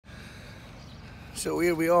So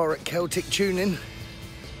here we are at Celtic Tuning.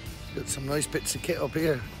 Got some nice bits of kit up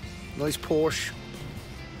here. Nice Porsche.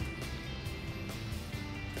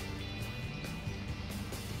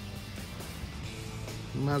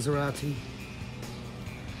 Maserati.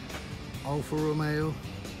 Alfa Romeo.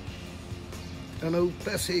 And old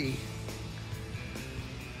Bessie.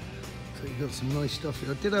 So you got some nice stuff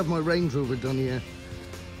here. I did have my Range Rover done here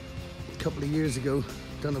a couple of years ago.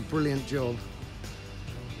 Done a brilliant job.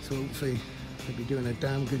 So hopefully I'll be doing a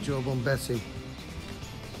damn good job on Bessie.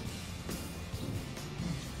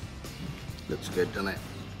 Looks good, doesn't it?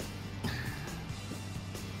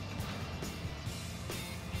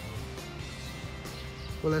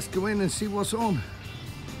 Well, let's go in and see what's on.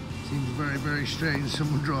 Seems very, very strange,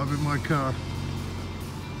 someone driving my car.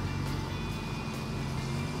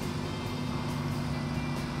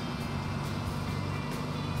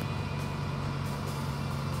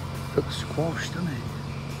 Looks squashed, doesn't it?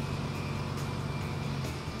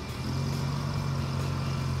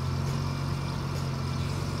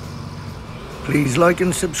 Please like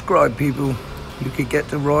and subscribe, people. You could get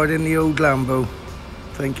to ride in the old Lambo.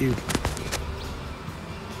 Thank you.